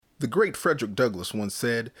The great Frederick Douglass once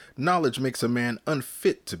said, "Knowledge makes a man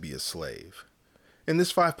unfit to be a slave." In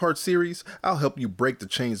this 5-part series, I'll help you break the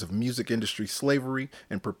chains of music industry slavery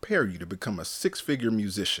and prepare you to become a 6-figure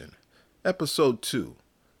musician. Episode 2.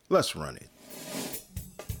 Let's run it.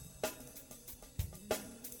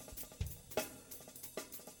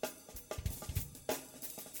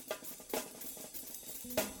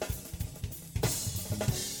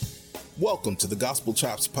 Welcome to the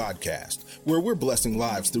GospelChops podcast, where we're blessing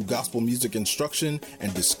lives through gospel music instruction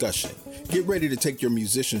and discussion. Get ready to take your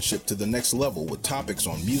musicianship to the next level with topics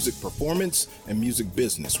on music performance and music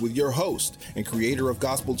business with your host and creator of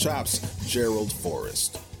GospelChops, Gerald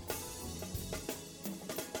Forrest.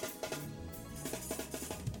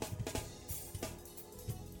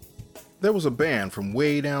 There was a band from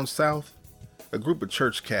way down south, a group of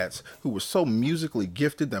church cats who were so musically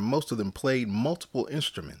gifted that most of them played multiple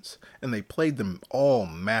instruments, and they played them all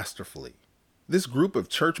masterfully. This group of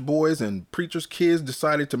church boys and preachers' kids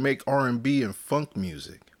decided to make R&B and funk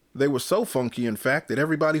music. They were so funky, in fact, that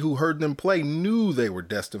everybody who heard them play knew they were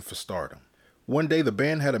destined for stardom. One day the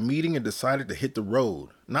band had a meeting and decided to hit the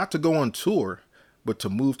road, not to go on tour, but to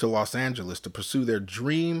move to Los Angeles to pursue their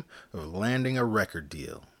dream of landing a record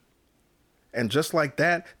deal. And just like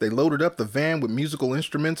that, they loaded up the van with musical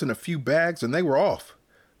instruments and a few bags, and they were off,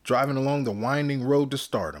 driving along the winding road to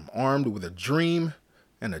stardom, armed with a dream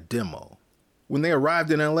and a demo. When they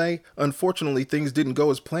arrived in LA, unfortunately, things didn't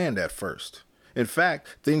go as planned at first. In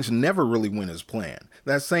fact, things never really went as planned.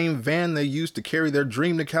 That same van they used to carry their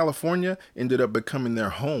dream to California ended up becoming their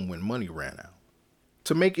home when money ran out.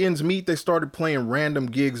 To make ends meet, they started playing random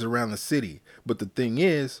gigs around the city, but the thing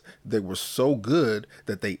is, they were so good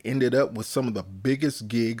that they ended up with some of the biggest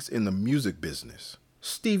gigs in the music business.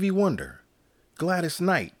 Stevie Wonder, Gladys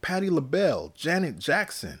Knight, Patti LaBelle, Janet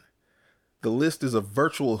Jackson. The list is a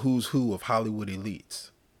virtual who's who of Hollywood elites.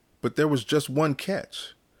 But there was just one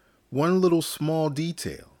catch, one little small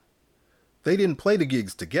detail. They didn't play the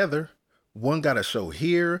gigs together. One got a show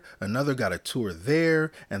here, another got a tour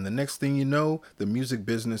there, and the next thing you know, the music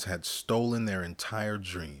business had stolen their entire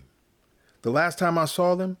dream. The last time I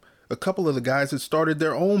saw them, a couple of the guys had started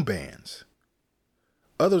their own bands.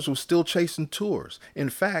 Others were still chasing tours. In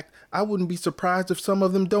fact, I wouldn't be surprised if some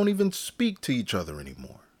of them don't even speak to each other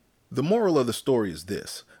anymore. The moral of the story is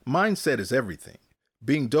this: mindset is everything.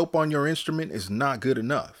 Being dope on your instrument is not good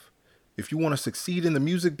enough. If you want to succeed in the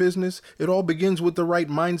music business, it all begins with the right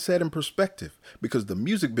mindset and perspective, because the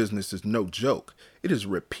music business is no joke. It has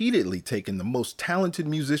repeatedly taken the most talented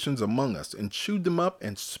musicians among us and chewed them up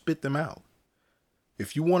and spit them out.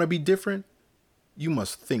 If you want to be different, you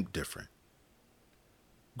must think different.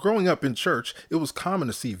 Growing up in church, it was common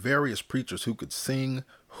to see various preachers who could sing,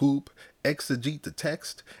 hoop, exegete the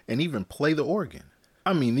text, and even play the organ.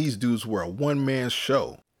 I mean, these dudes were a one-man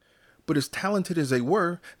show. But as talented as they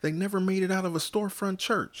were, they never made it out of a storefront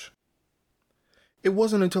church. It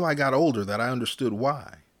wasn't until I got older that I understood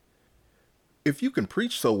why. If you can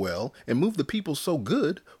preach so well and move the people so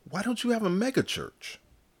good, why don't you have a mega church?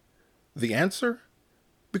 The answer?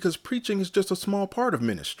 Because preaching is just a small part of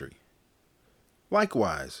ministry.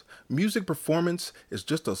 Likewise, music performance is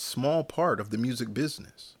just a small part of the music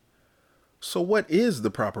business. So what is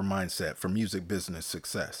the proper mindset for music business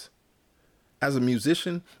success? As a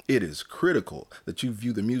musician, it is critical that you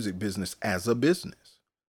view the music business as a business.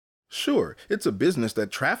 Sure, it's a business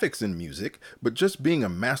that traffics in music, but just being a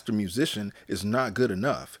master musician is not good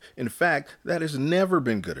enough. In fact, that has never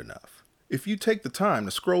been good enough. If you take the time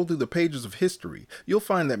to scroll through the pages of history, you'll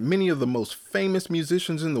find that many of the most famous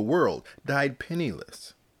musicians in the world died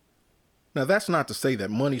penniless. Now, that's not to say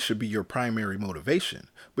that money should be your primary motivation,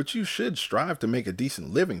 but you should strive to make a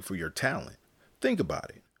decent living for your talent. Think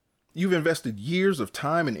about it. You've invested years of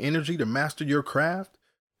time and energy to master your craft.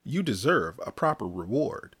 You deserve a proper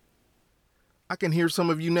reward. I can hear some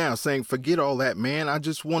of you now saying, "Forget all that, man. I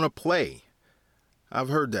just want to play." I've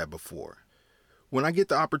heard that before. When I get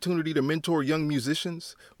the opportunity to mentor young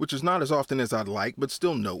musicians, which is not as often as I'd like, but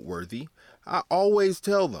still noteworthy, I always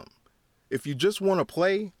tell them, if you just want to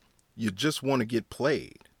play, you just want to get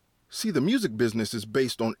played. See, the music business is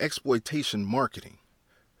based on exploitation marketing.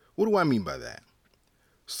 What do I mean by that?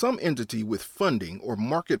 Some entity with funding or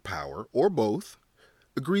market power, or both,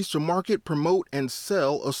 agrees to market, promote, and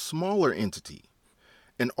sell a smaller entity,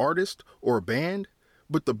 an artist or a band,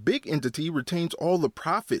 but the big entity retains all the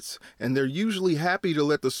profits, and they're usually happy to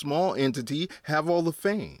let the small entity have all the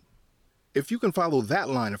fame. If you can follow that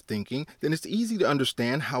line of thinking, then it's easy to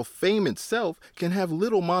understand how fame itself can have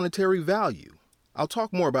little monetary value. I'll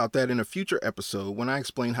talk more about that in a future episode when I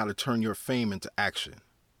explain how to turn your fame into action.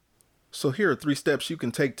 So here are 3 steps you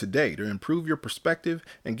can take today to improve your perspective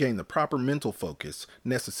and gain the proper mental focus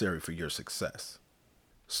necessary for your success.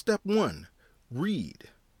 Step 1. Read.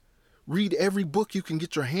 Read every book you can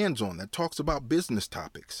get your hands on that talks about business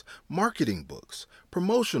topics, marketing books,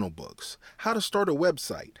 promotional books, how to start a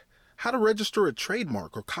website, how to register a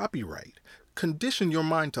trademark or copyright. Condition your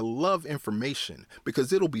mind to love information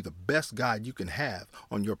because it'll be the best guide you can have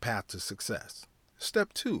on your path to success.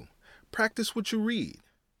 Step 2. Practice what you read.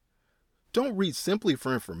 Don't read simply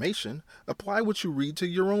for information. Apply what you read to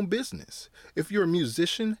your own business. If you're a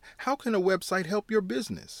musician, how can a website help your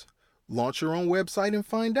business? Launch your own website and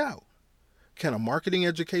find out. Can a marketing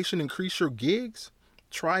education increase your gigs?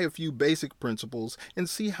 Try a few basic principles and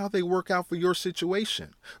see how they work out for your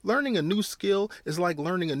situation. Learning a new skill is like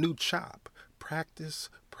learning a new chop. Practice,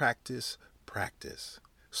 practice, practice.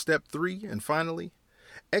 Step 3, and finally,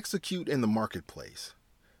 execute in the marketplace.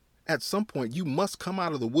 At some point, you must come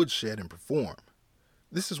out of the woodshed and perform.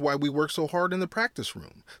 This is why we work so hard in the practice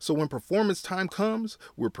room. So when performance time comes,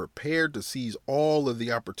 we're prepared to seize all of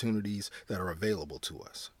the opportunities that are available to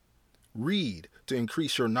us. Read to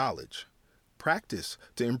increase your knowledge. Practice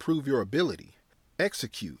to improve your ability.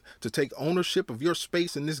 Execute to take ownership of your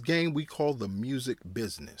space in this game we call the music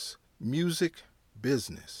business. Music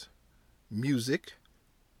business. Music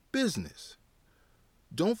business.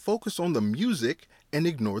 Don't focus on the music and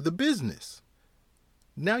ignore the business.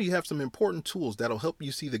 Now you have some important tools that'll help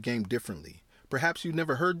you see the game differently. Perhaps you've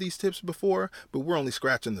never heard these tips before, but we're only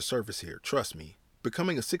scratching the surface here, trust me.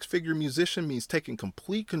 Becoming a 6-figure musician means taking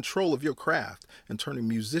complete control of your craft and turning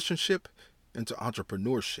musicianship into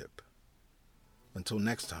entrepreneurship. Until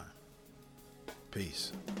next time,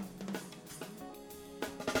 peace.